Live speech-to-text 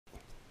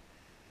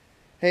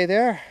Hey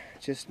there,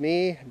 just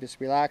me. I'm just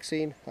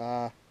relaxing.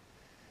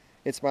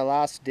 It's my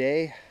last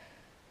day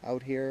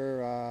out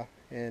here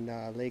in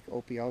Lake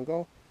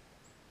Opiongo.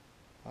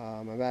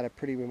 I'm at a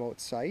pretty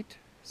remote site,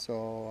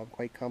 so I'm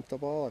quite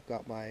comfortable. I've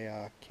got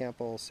my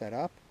camp all set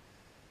up.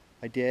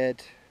 I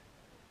did,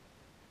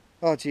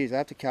 oh geez, I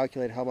have to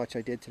calculate how much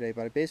I did today,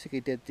 but I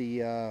basically did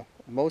the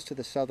most of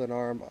the southern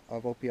arm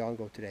of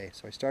Opiongo today.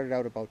 So I started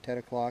out about 10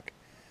 o'clock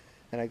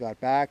and I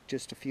got back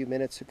just a few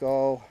minutes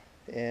ago,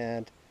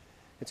 and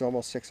it's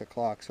almost 6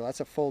 o'clock. So that's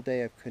a full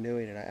day of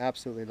canoeing and I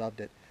absolutely loved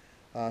it.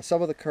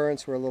 Some of the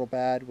currents were a little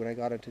bad when I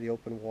got into the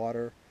open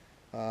water,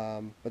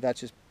 but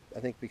that's just, I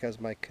think, because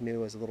my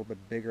canoe is a little bit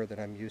bigger than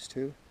I'm used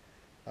to.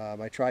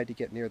 I tried to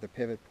get near the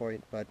pivot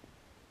point, but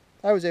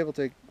I was able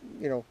to,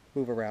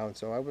 move around,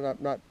 so I was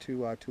not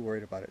too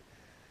worried about it.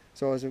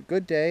 So it was a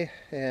good day,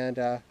 and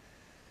I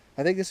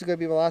think this is going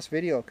to be my last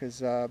video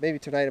because maybe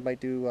tonight I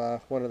might do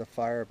one of the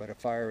fire, but a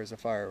fire is a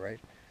fire, right?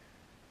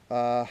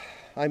 Uh,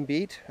 I'm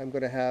beat. I'm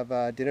going to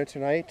have dinner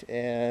tonight,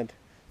 and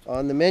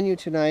on the menu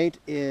tonight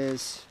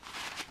is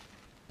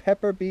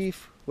pepper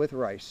beef with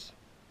rice.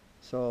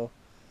 So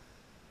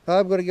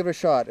I'm going to give it a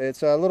shot.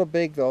 It's a little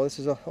big though. This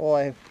is all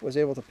I was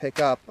able to pick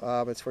up.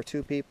 It's for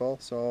two people,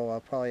 so I'll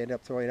probably end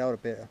up throwing out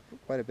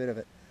quite a bit of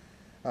it.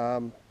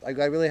 I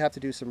really have to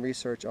do some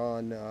research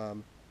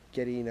on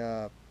getting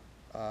the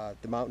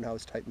Mountain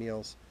House type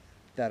meals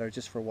that are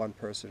just for one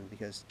person,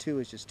 because two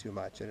is just too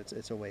much and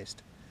it's a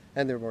waste,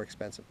 and they're more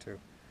expensive too.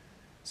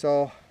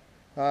 So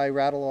I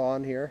rattle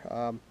on here.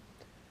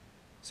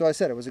 So I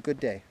said it was a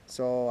good day.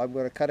 So I'm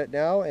going to cut it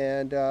now,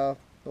 and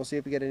we'll see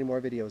if we get any more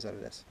videos out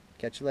of this.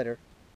 Catch you later.